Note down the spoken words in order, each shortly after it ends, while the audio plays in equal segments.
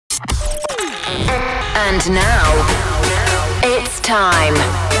And now, it's time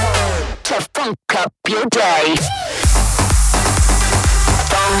to funk up your day.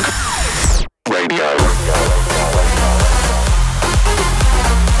 Funk Radio.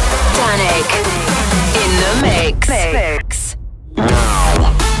 Danik in the mix.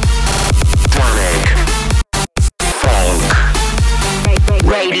 Now, Danik Funk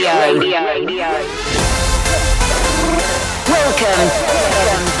Radio. Welcome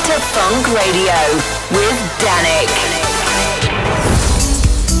to Funk Radio with Danik.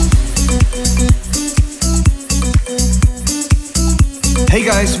 Hey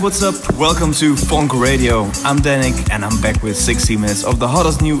guys, what's up? Welcome to Funk Radio. I'm Danik and I'm back with 60 minutes of the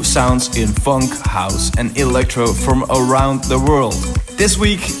hottest new sounds in funk, house and electro from around the world. This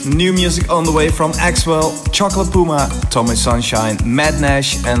week, new music on the way from Axwell, Chocolate Puma, Tommy Sunshine, Mad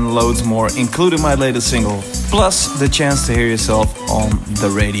Nash and loads more, including my latest single. Plus the chance to hear yourself on the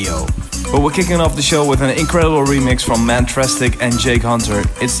radio. But we're kicking off the show with an incredible remix from Mantrastic and Jake Hunter.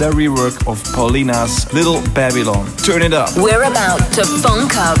 It's their rework of Paulina's Little Babylon. Turn it up. We're about to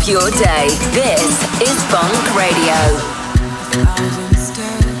funk up your day. This is Funk Radio. 1,000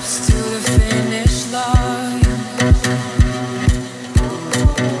 steps to the finish line.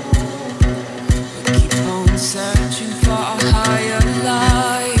 We keep on searching for a higher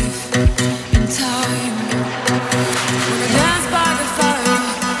life in time. When we dance by the fire,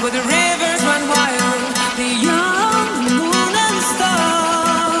 where the rivers run wild, beyond the moon and the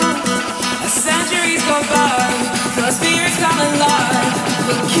stars. As centuries go by, the spirits come alive.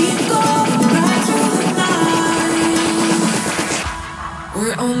 We keep going right through the night.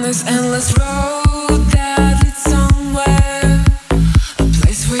 We're on this endless road that leads somewhere, a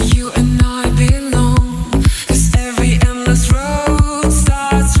place where you and I belong. 'Cause every endless road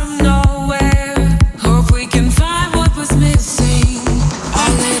starts from nowhere. Hope we can find what was missing. Our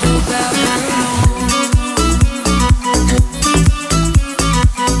little Babylon.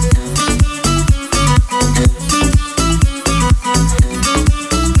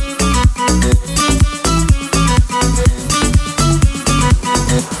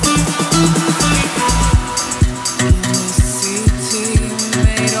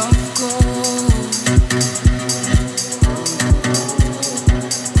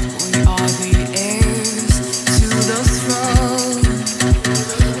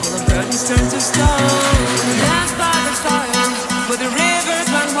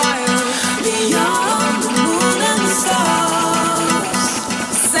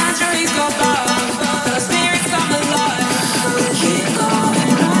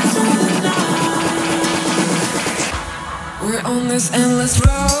 This endless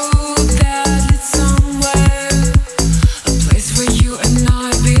road that leads somewhere, a place where you and I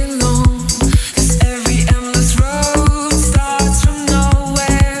belong. 'Cause every endless road starts from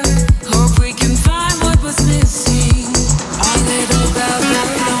nowhere. Hope we can find what was missing. Our little Babylon.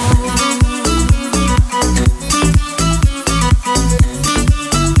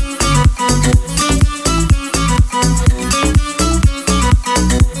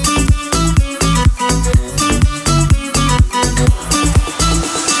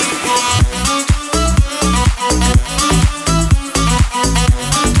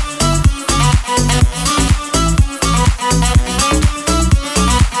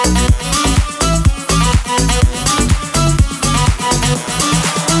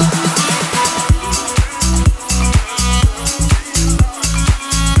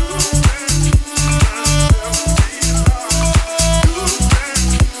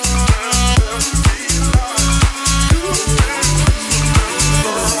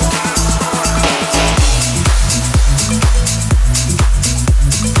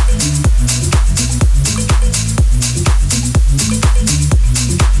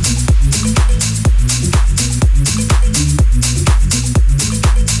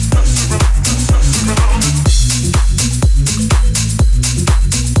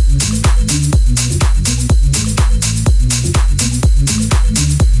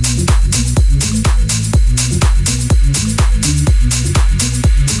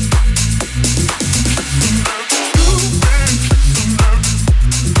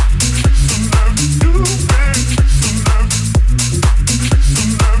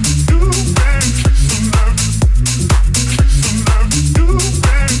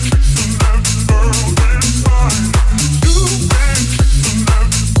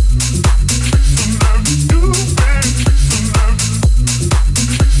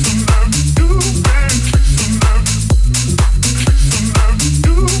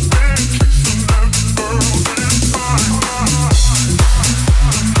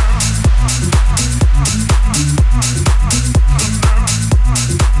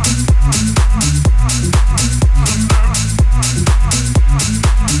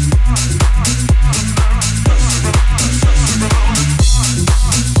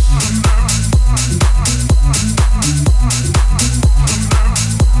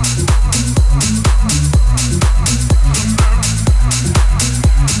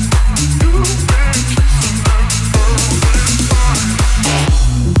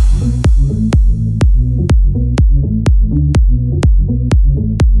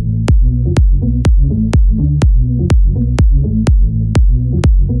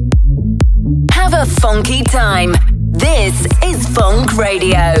 funky time. This is Funk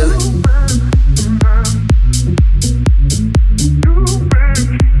Radio.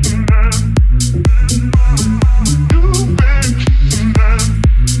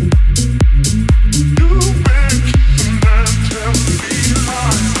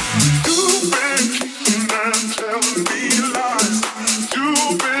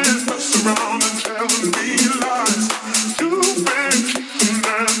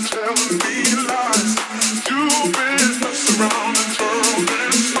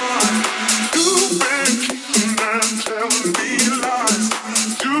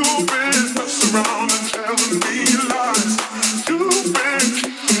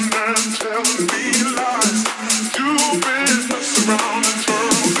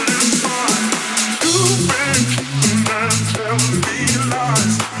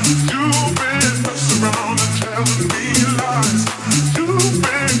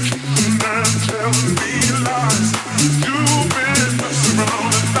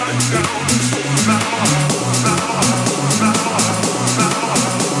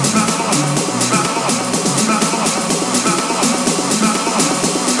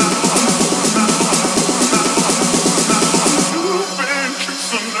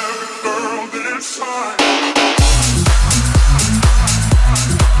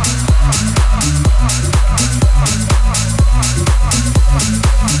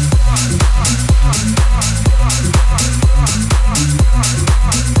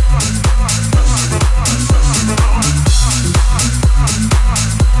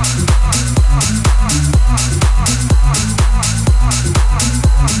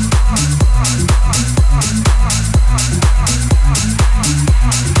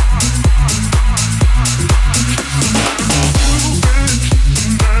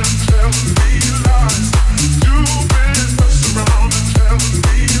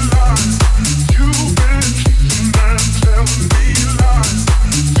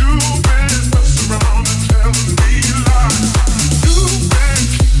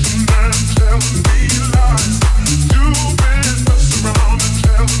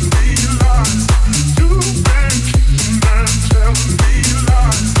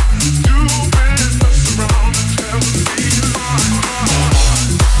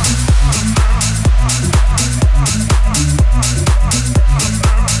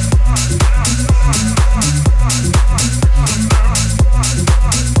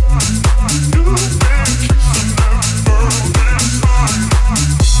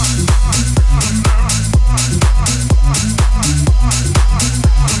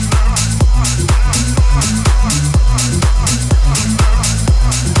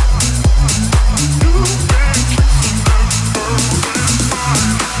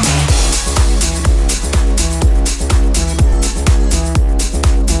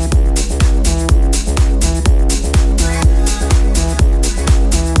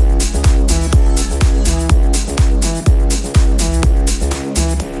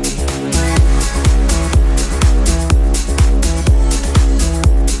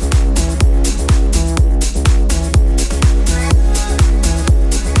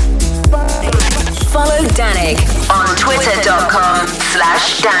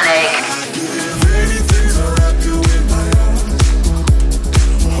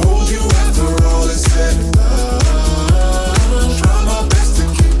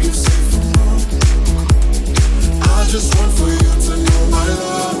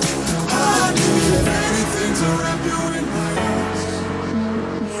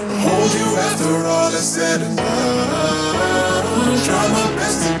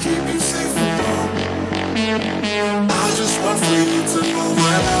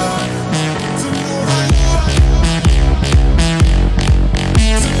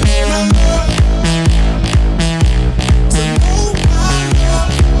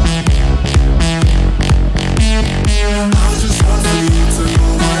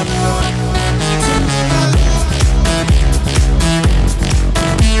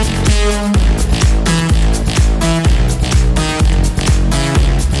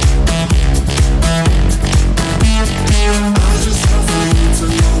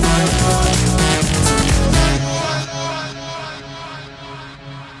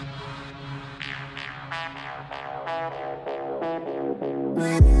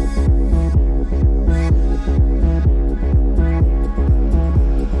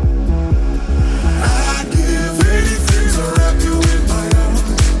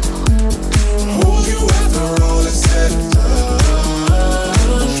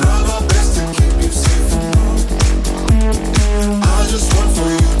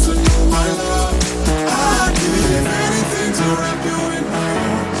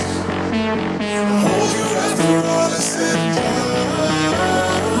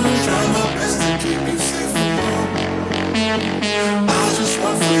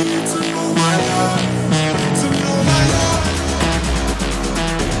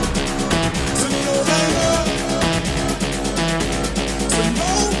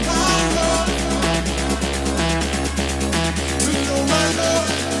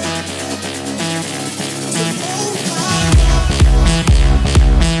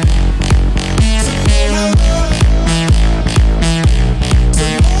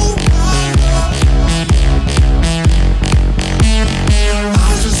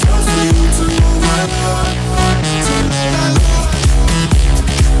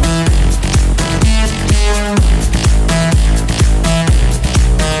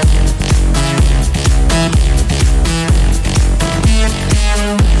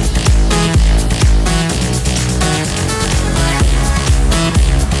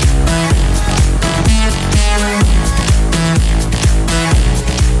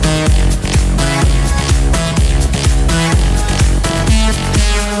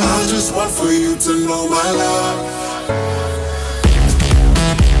 but for you to know my love.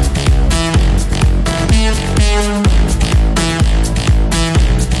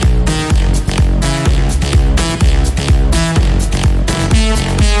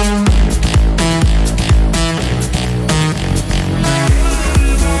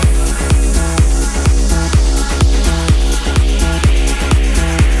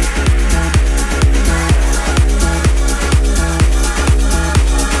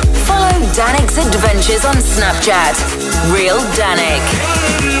 Danik's Adventures on Snapchat. Real Danik.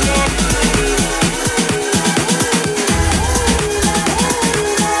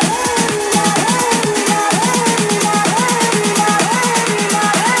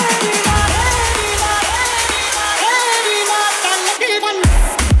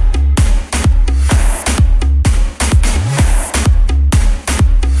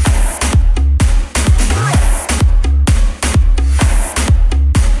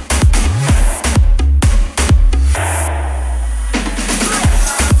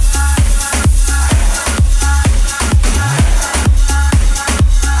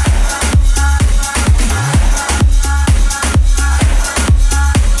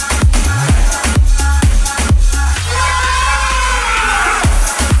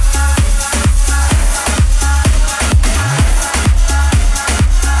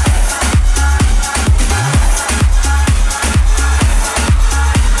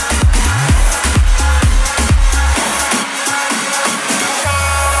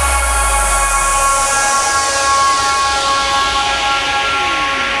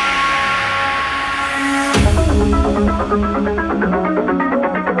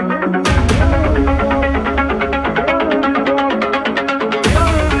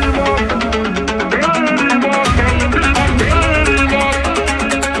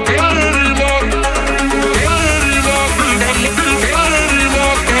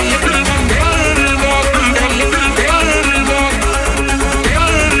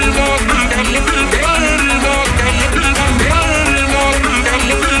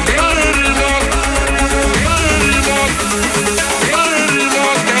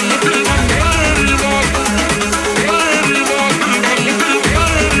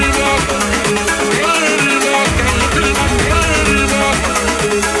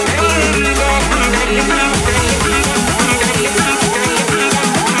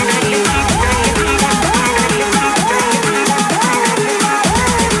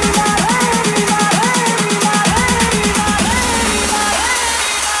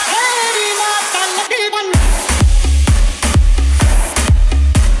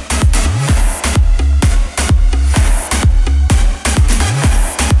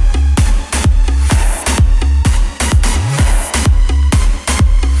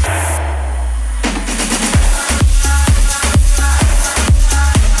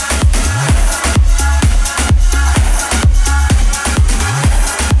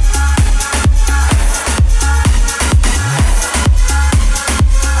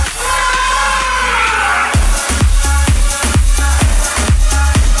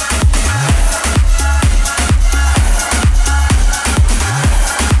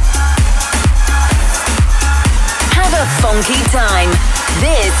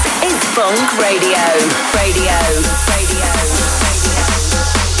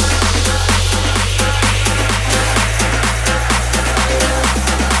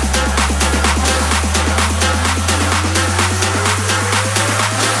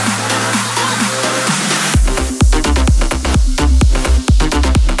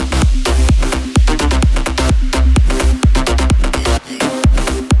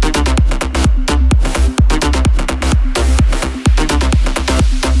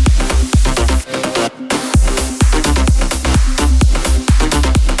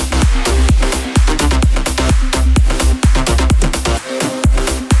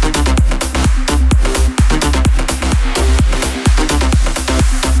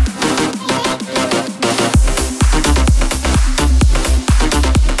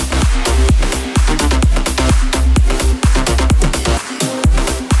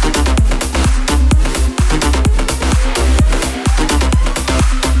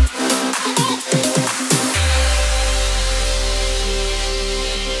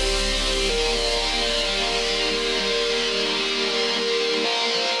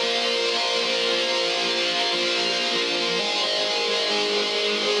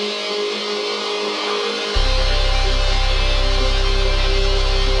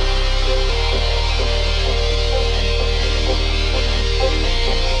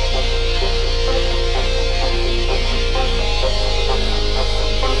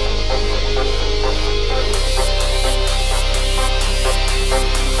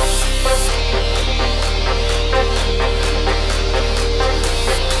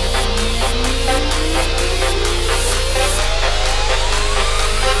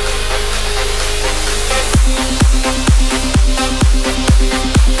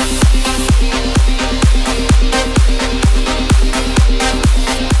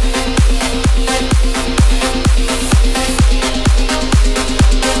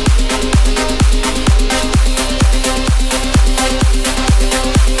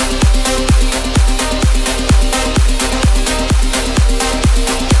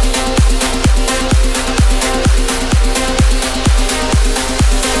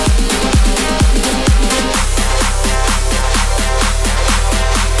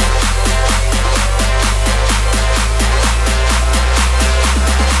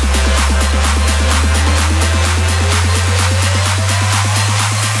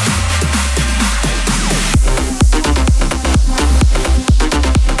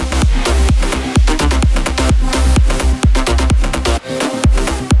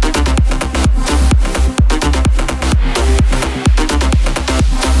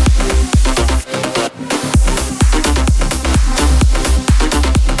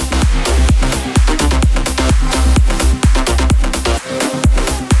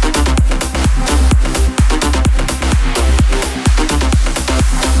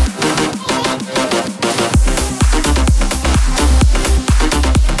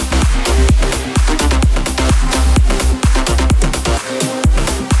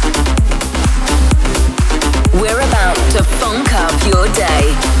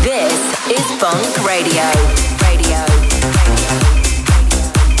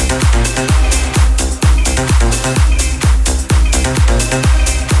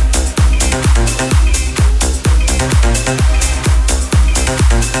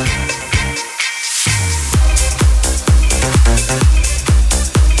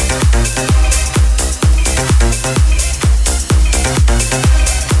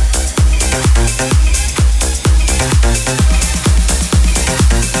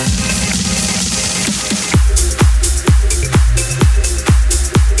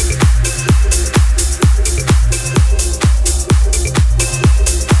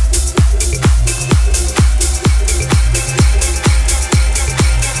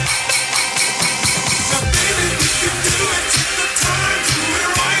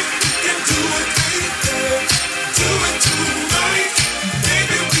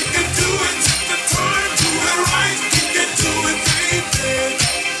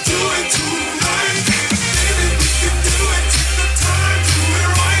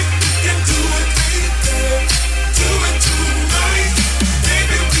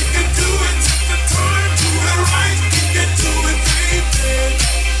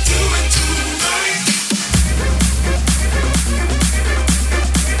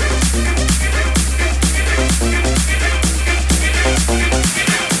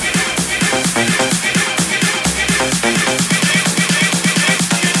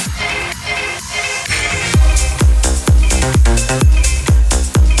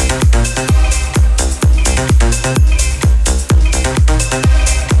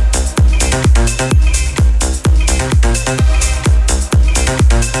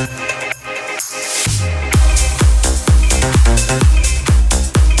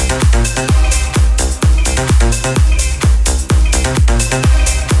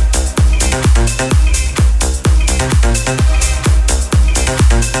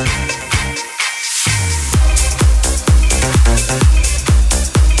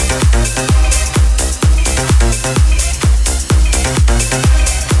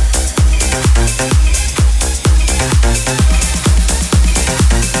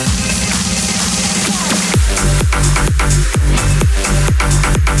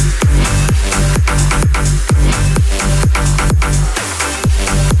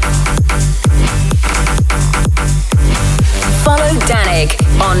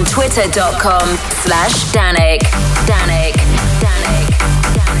 twitter.com/Danik. Danik. Danik.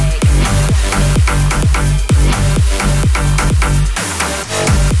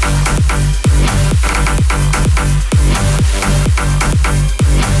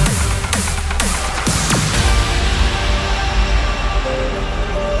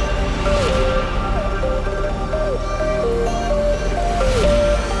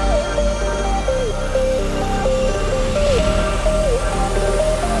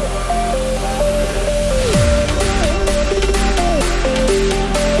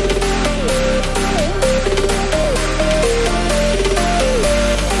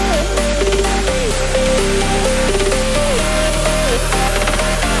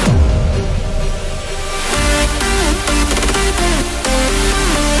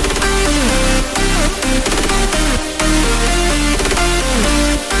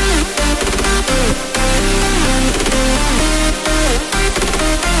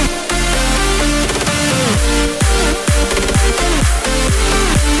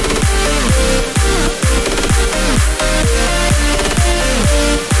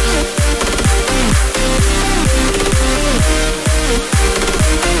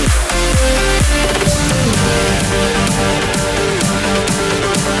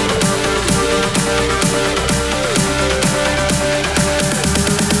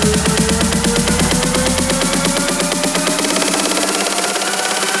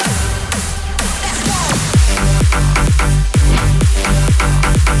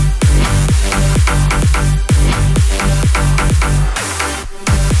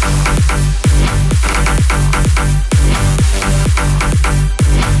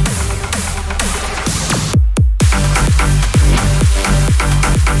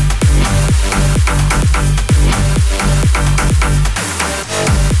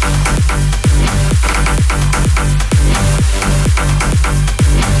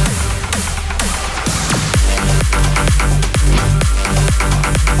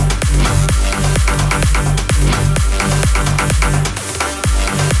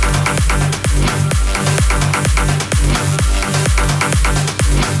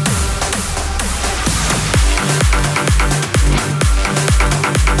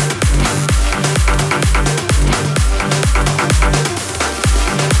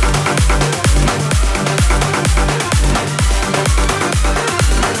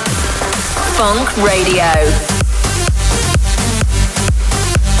 Funk Radio.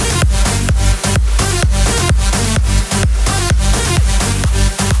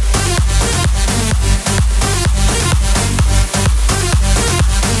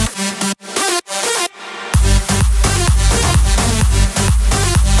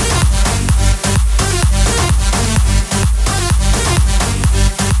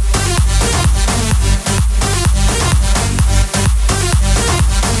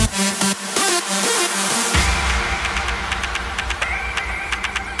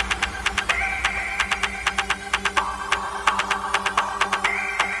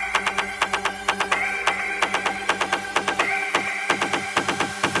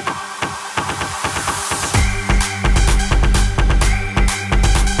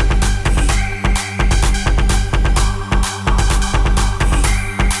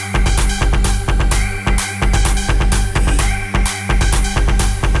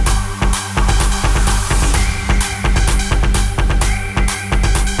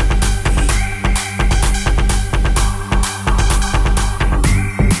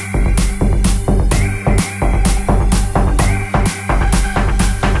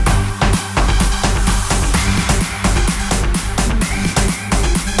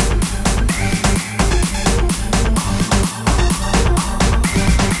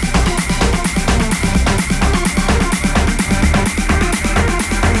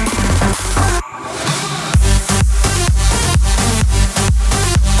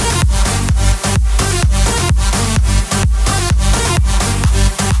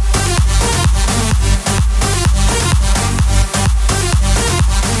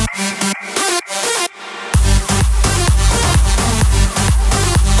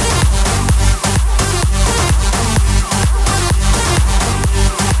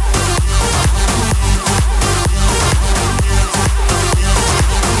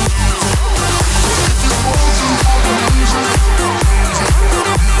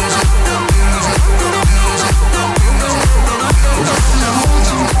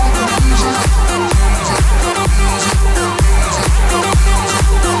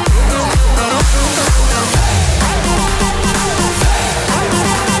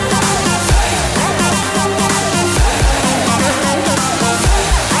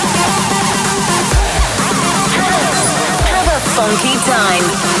 Funky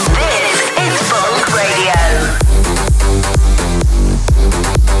time.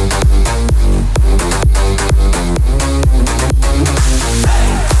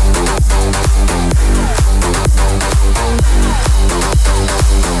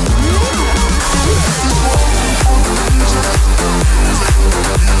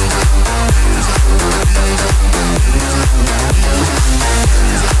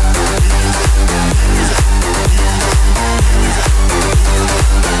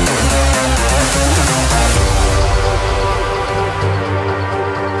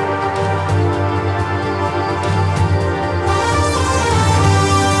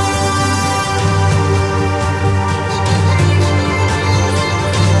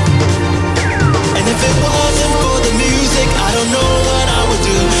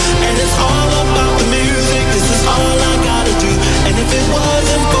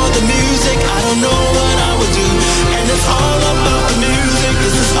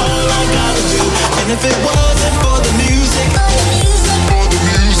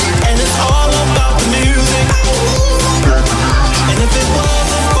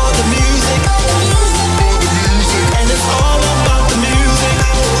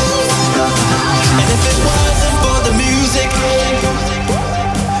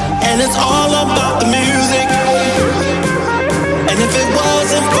 it's all about the music. And if it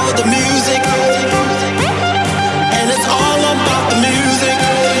wasn't for the music, and it's all about the music.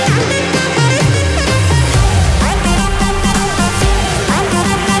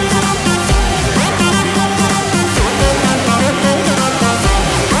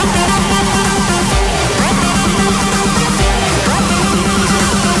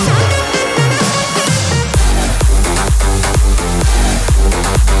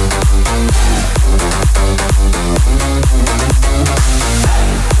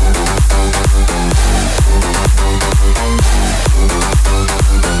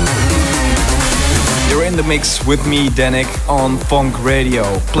 In the mix with me, Danik, on Funk Radio.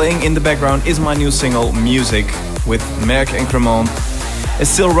 Playing in the background is my new single, Music, with Merck and Cremon. It's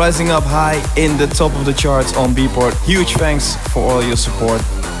still rising up high in the top of the charts on Beatport. Huge thanks for all your support.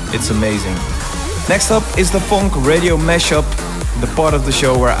 It's amazing. Next up is the Funk Radio Mashup, the part of the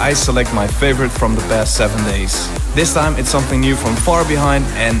show where I select my favorite from the past 7 days. This time it's something new from Far Behind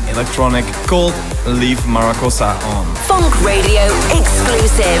and electronic called Leave Maracosa On. Funk Radio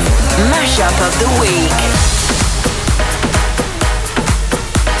exclusive mashup of the week.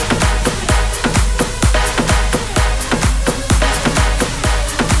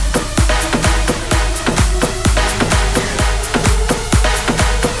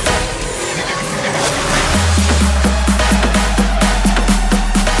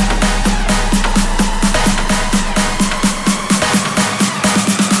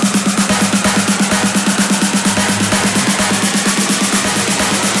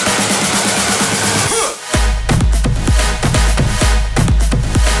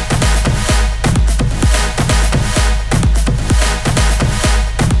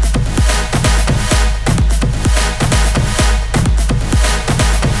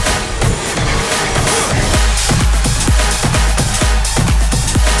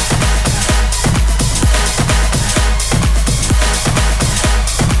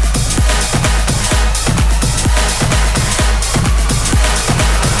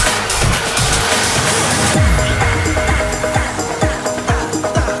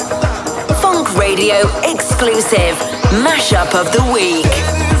 Radio exclusive mashup of the week.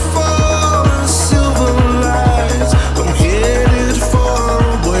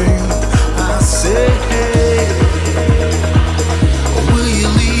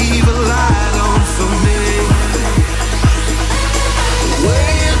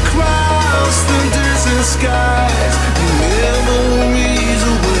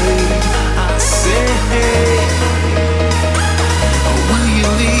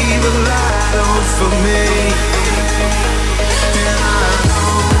 For me, and I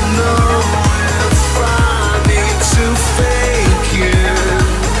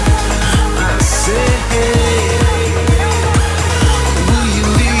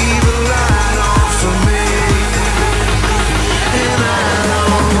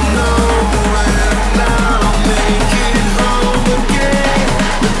don't know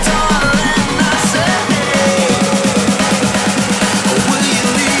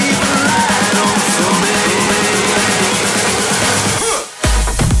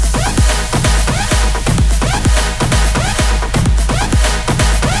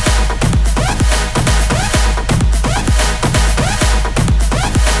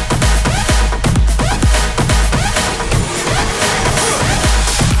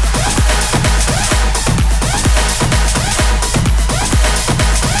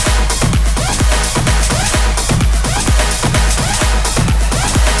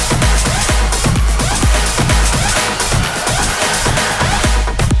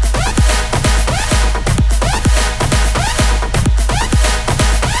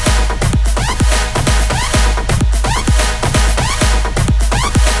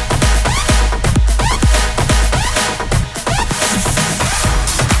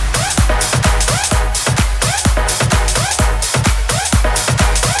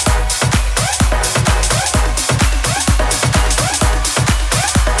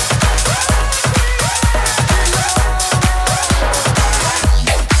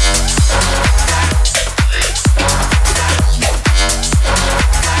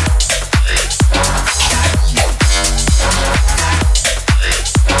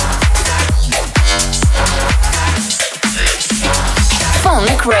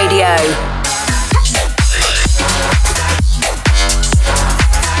Funk Radio.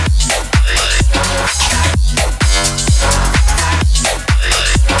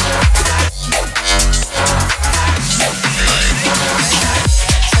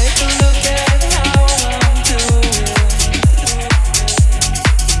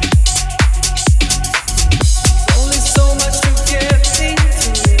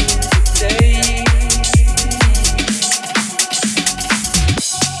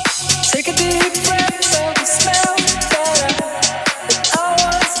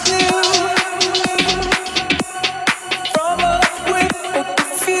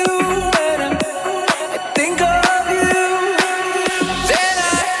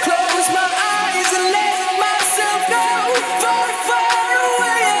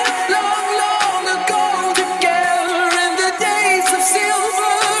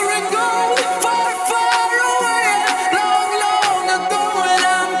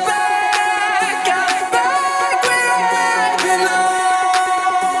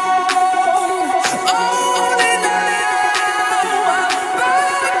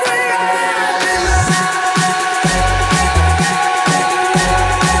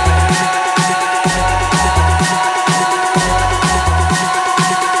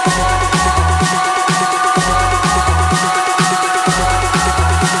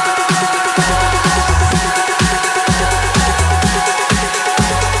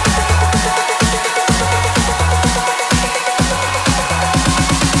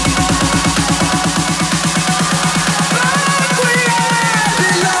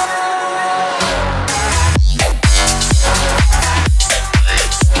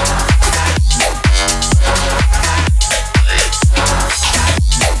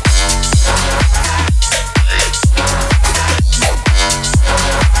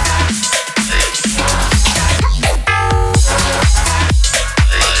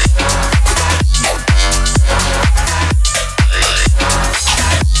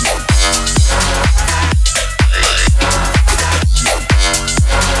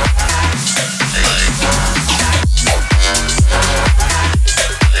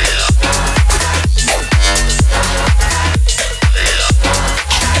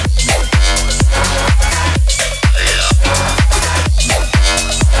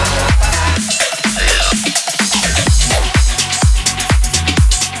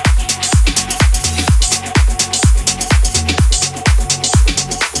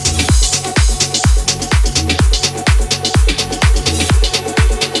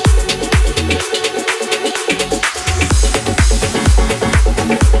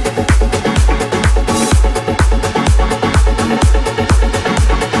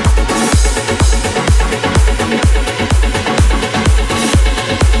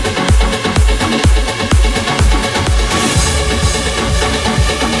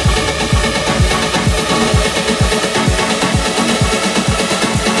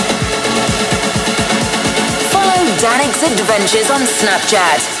 adventures on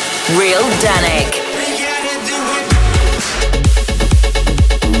Snapchat. Real Danik.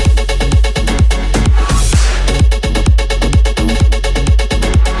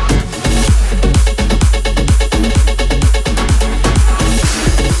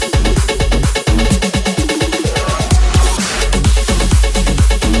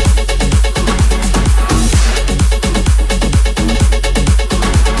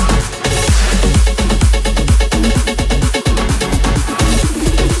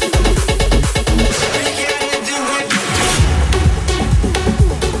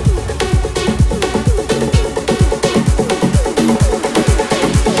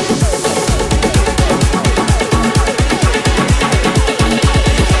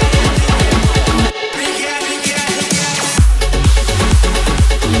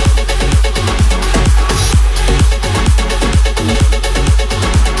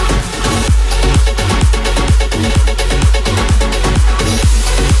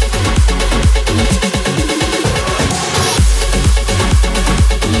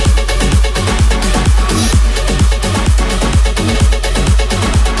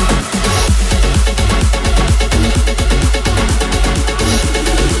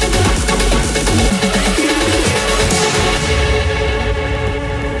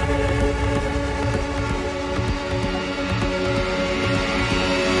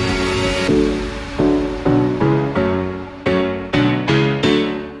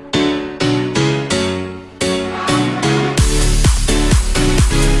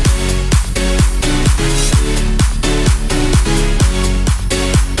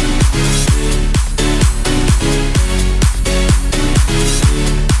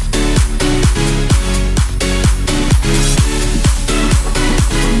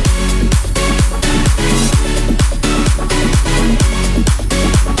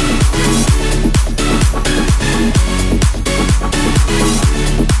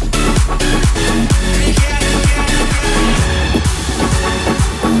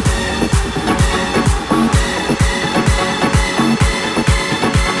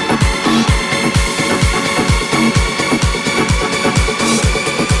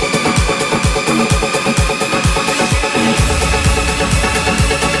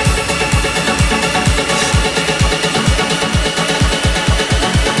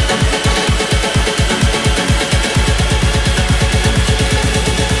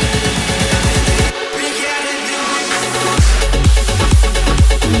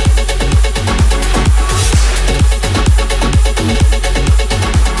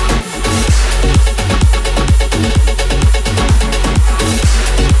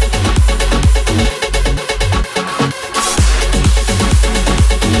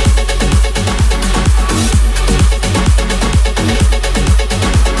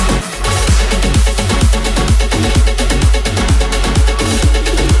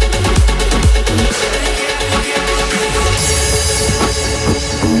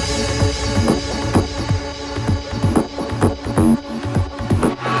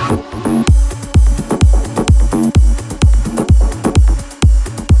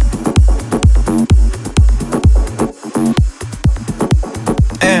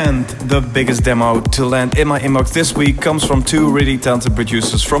 The biggest demo to land in my inbox this week comes from two really talented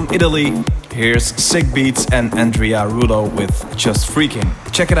producers from Italy. Here's Sick Beats and Andrea Rulo with Just Freaking.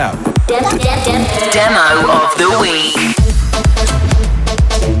 Check it out. Demo of the week.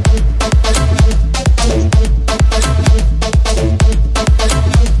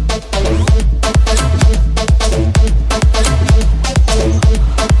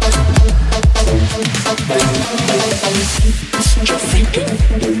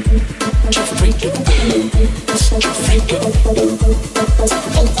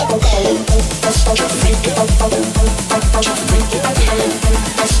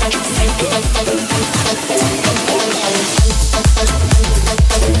 Just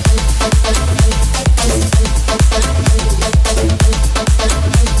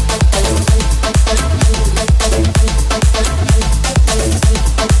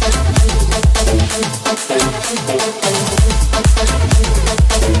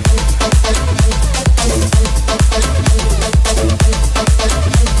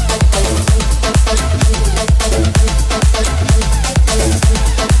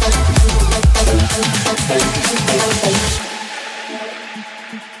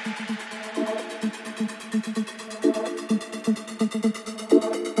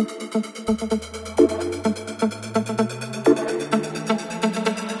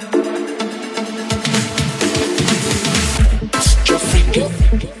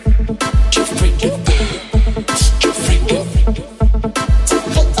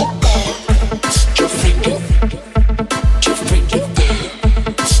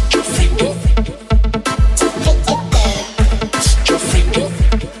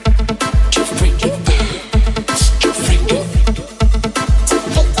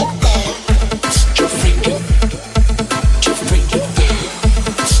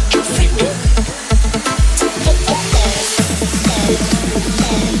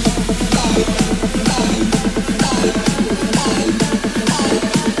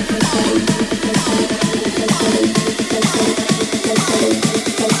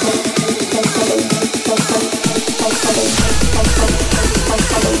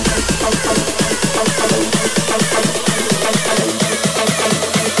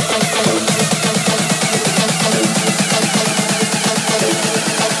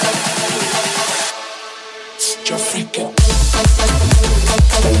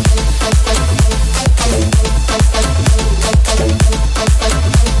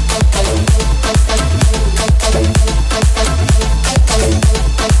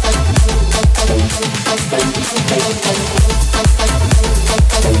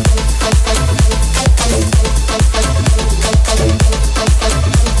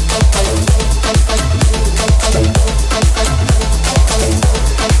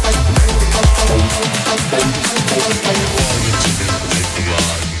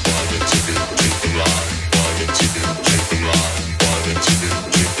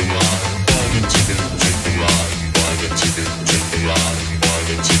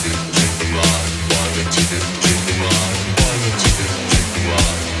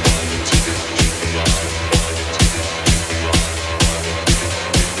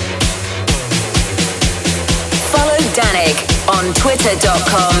on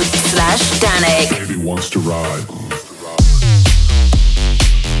twitter.com/Danik. Baby wants to ride.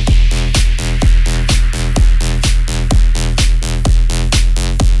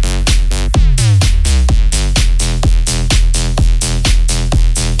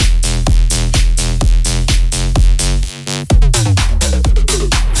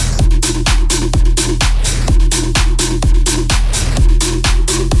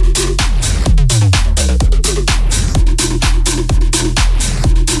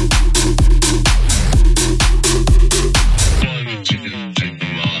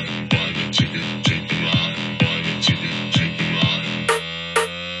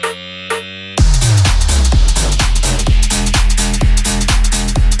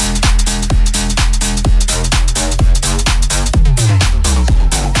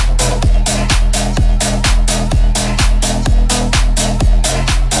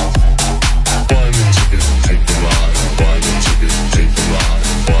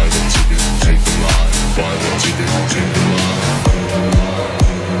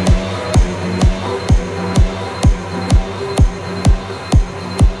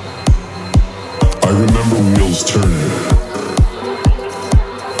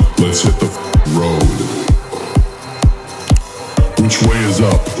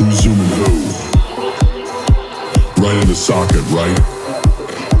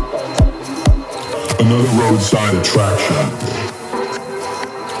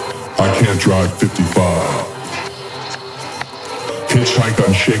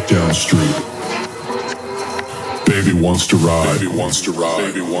 To ride. Baby wants to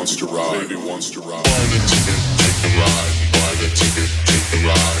ride. Baby wants to ride. Baby wants to ride. Buy the ticket, take the ride. Buy the ticket, take the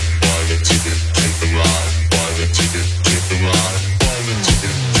ride. Buy the ticket, take the ride. Buy the ticket, take the ride. Buy the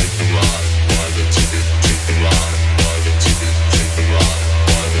ticket, take the ride. Buy the ticket, take the ride. Buy the ticket, take the ride.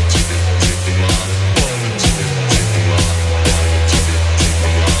 Buy the ticket, take the ride. Buy the ticket, take the ride. Buy the ticket, take the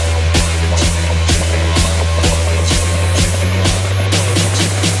ride. Buy the ticket, take the ride. Buy the ticket, take the ride.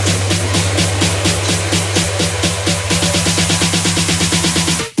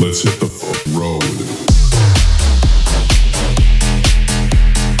 Let's hit the road.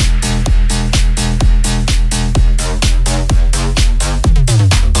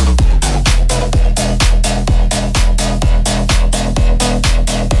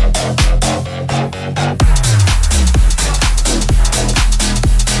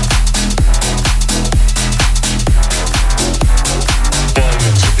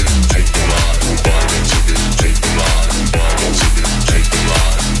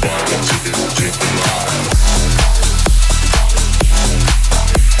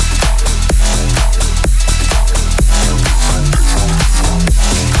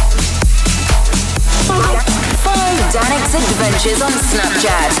 Adventures on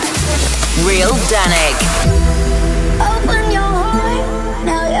Snapchat. Real Danik. Open your heart,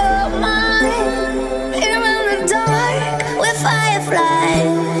 now you're mine. Here in the dark with fireflies.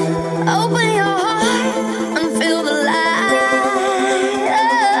 Open your heart and feel the light.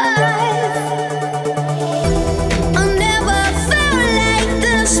 I never felt like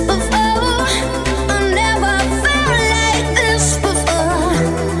this before. I never felt like this before.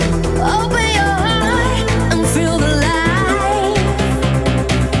 Open your heart and feel the light.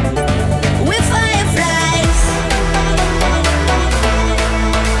 With fireflies.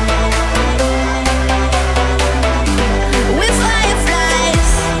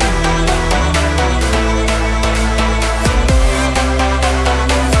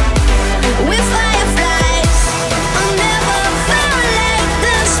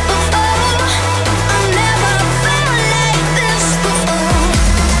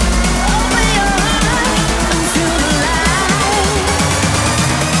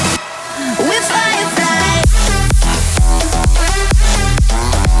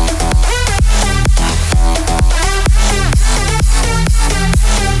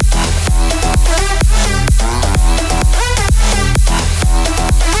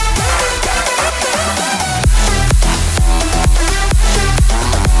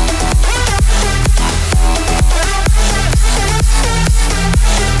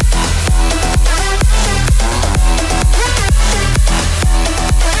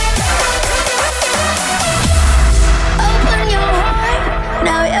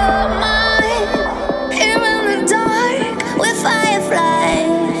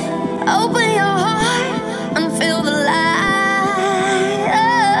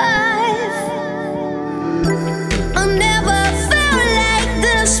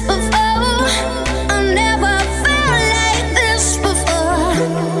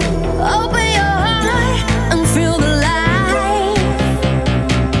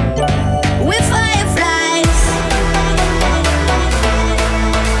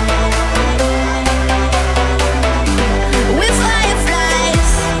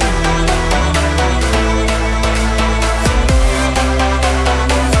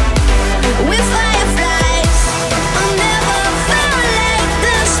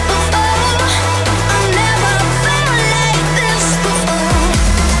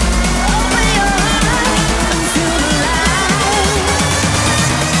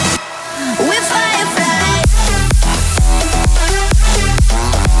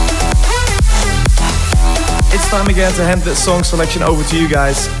 time again to hand the song selection over to you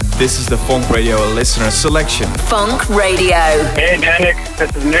guys. This is the Funk Radio listener selection. Funk Radio. Hey, Danik.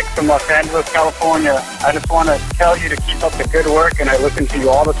 This is Nick from Los Angeles, California. I just want to tell you to keep up the good work, and I listen to you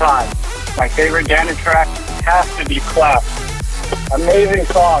all the time. My favorite Danik track has to be Clap. Amazing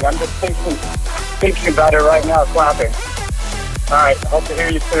song. I'm just thinking about it right now, clapping. All right, hope to hear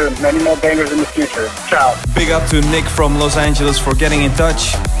you soon. Many more bangers in the future. Ciao. Big up to Nick from Los Angeles for getting in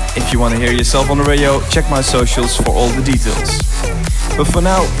touch. If you want to hear yourself on the radio, check my socials for all the details. But for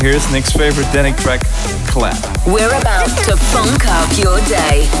now, here's Nick's favorite Danik track, Clap. We're about to funk up your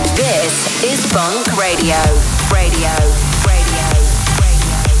day. This is Funk Radio. Radio.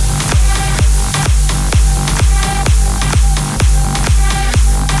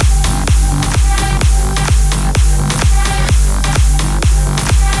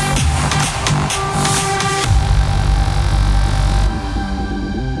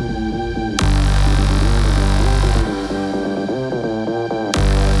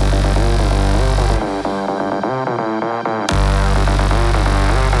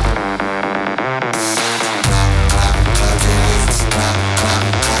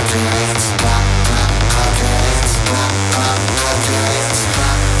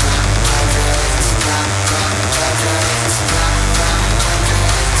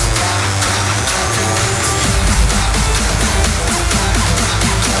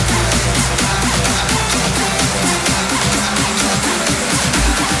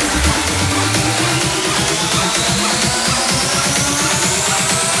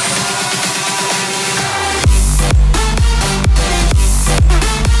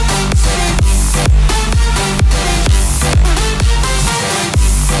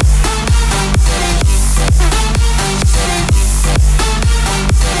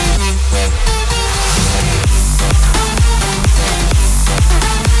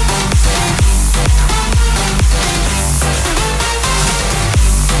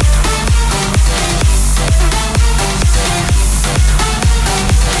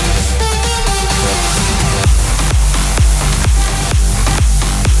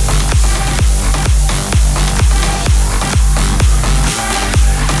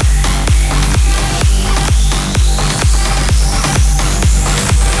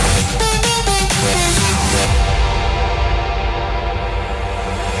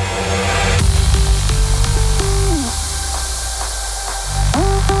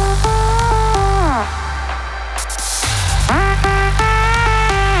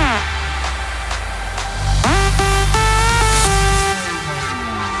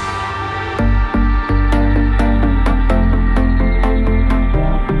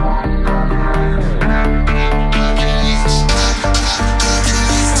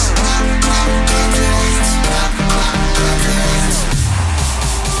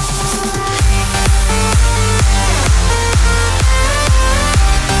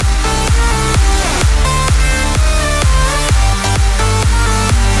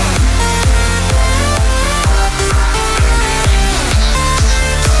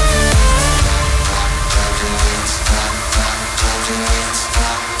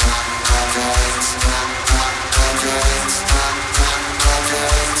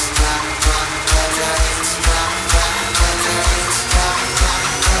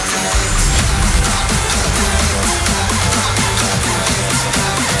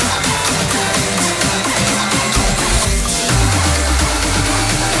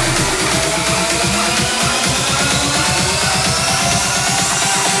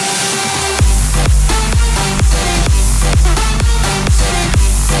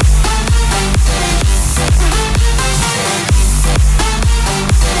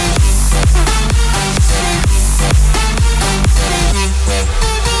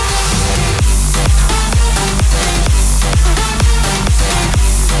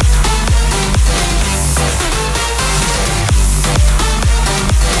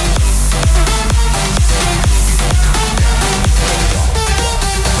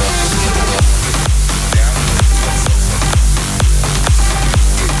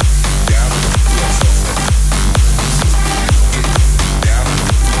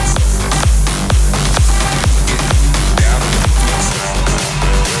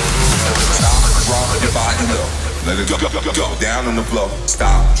 down on the floor.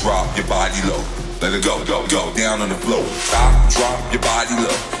 Stop, drop your body low. Let it go, go, go, down on the floor. Stop, drop your body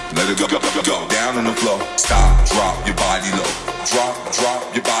low. Let it go, go, go, go, down on the floor. Stop, drop your body low. Drop,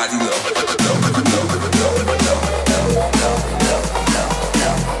 drop your body low.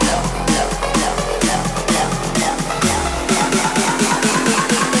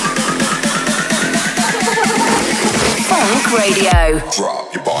 Funk Radio.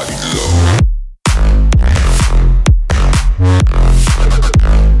 Drop your body low.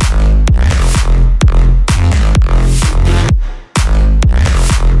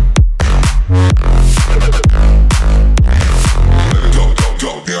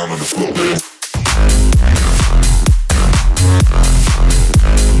 the floor.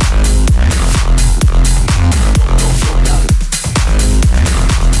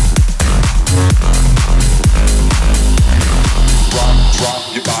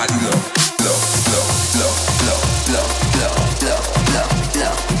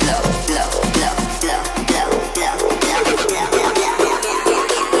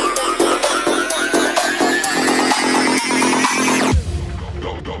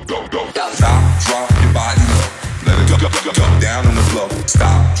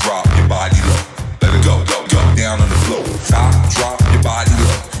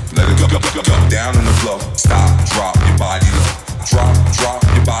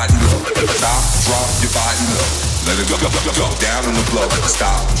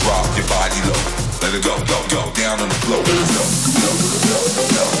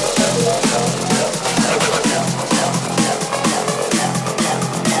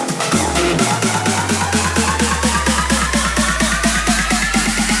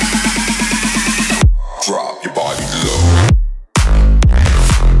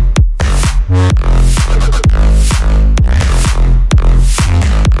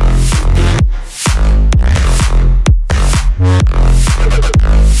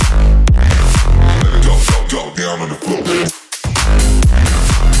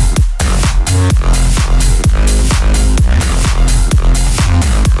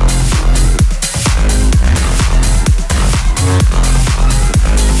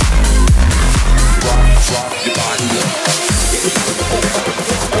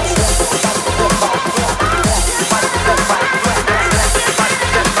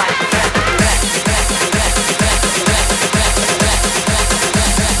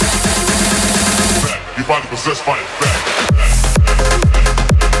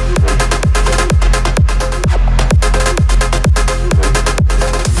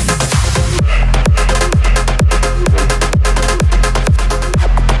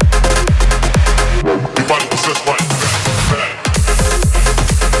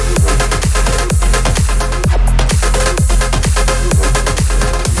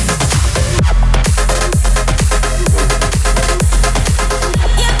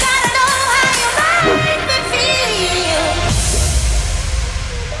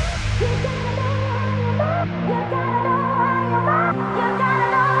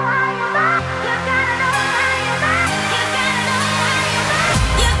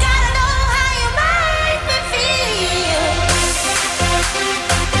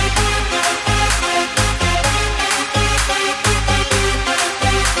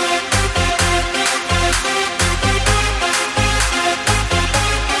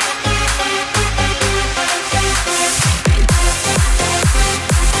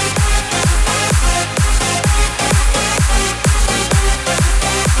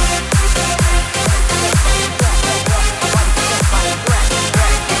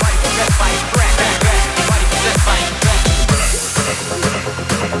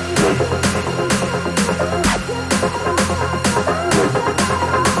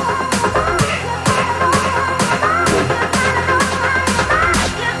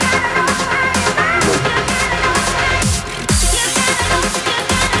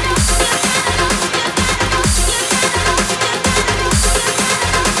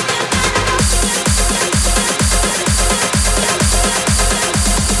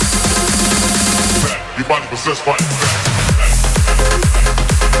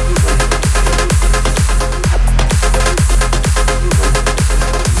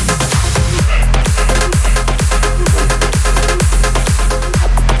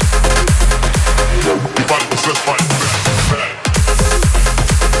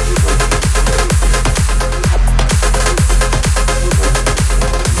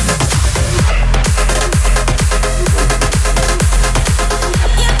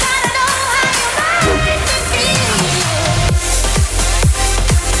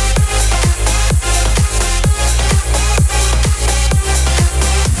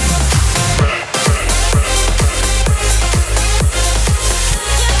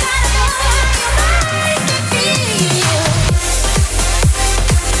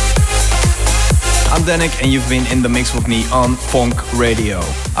 I'm Danik and you've been in the mix with me on Funk Radio.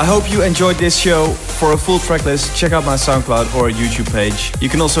 I hope you enjoyed this show. For a full track list, check out my SoundCloud or YouTube page. You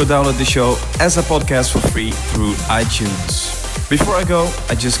can also download the show as a podcast for free through iTunes. Before I go,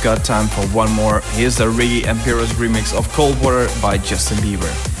 I just got time for one more. Here's the Riggy and Pyros remix of Cold Water by Justin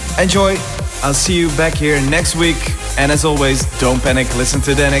Bieber. Enjoy! I'll see you back here next week. And as always, don't panic, listen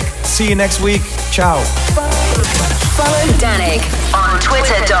to Danik. See you next week. Ciao! Follow Danik on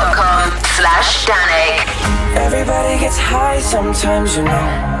twitter.com/Danik. Everybody gets high sometimes, you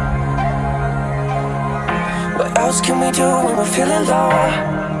know. What else can we do when we're feeling low?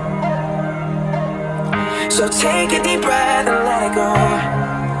 So take a deep breath and let it go.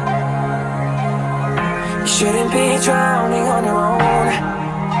 You shouldn't be drowning on your own.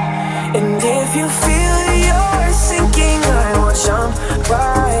 And if you feel you're sinking, I will jump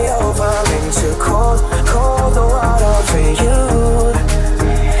right over into cold, cold water for you.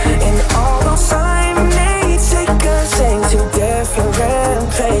 And although time may take us into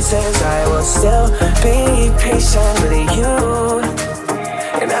different places, I will still be patient with you.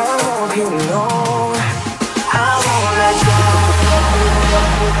 And I hope you know I won't let go.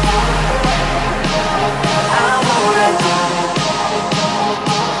 I won't let go.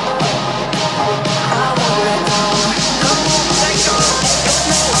 I won't let go.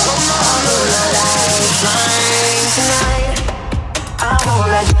 I'm a lifeline tonight. I won't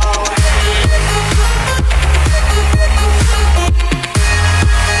let go.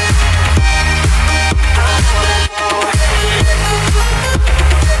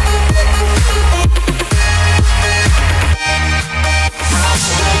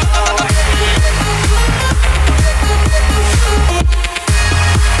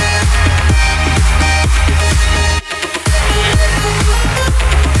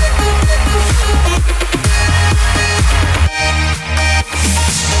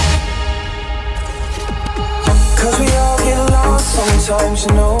 Sometimes,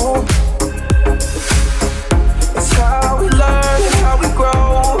 you know, it's how we learn and how we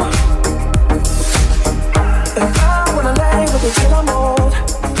grow. And I wanna lay with you till I'm old.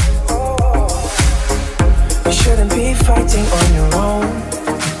 You shouldn't be fighting on your own.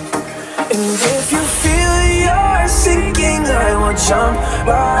 And if you feel you're sinking, I will jump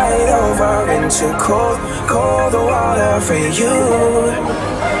right over into cold, cold water for you.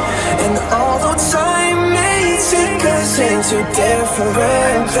 And although time may take us into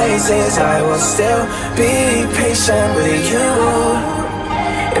different places, I will still be patient with you.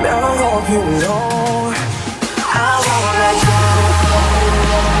 And I hope you know I won't let go.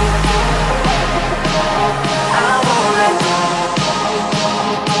 I won't let go.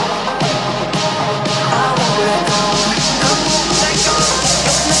 I won't let go.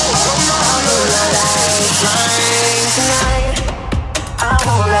 I'm a lifeline tonight. I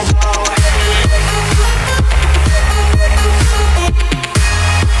won't let go.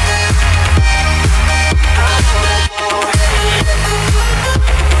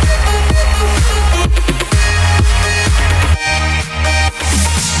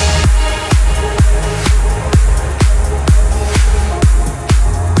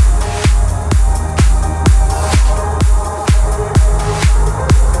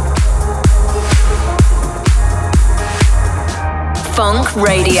 Funk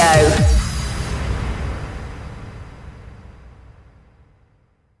Radio.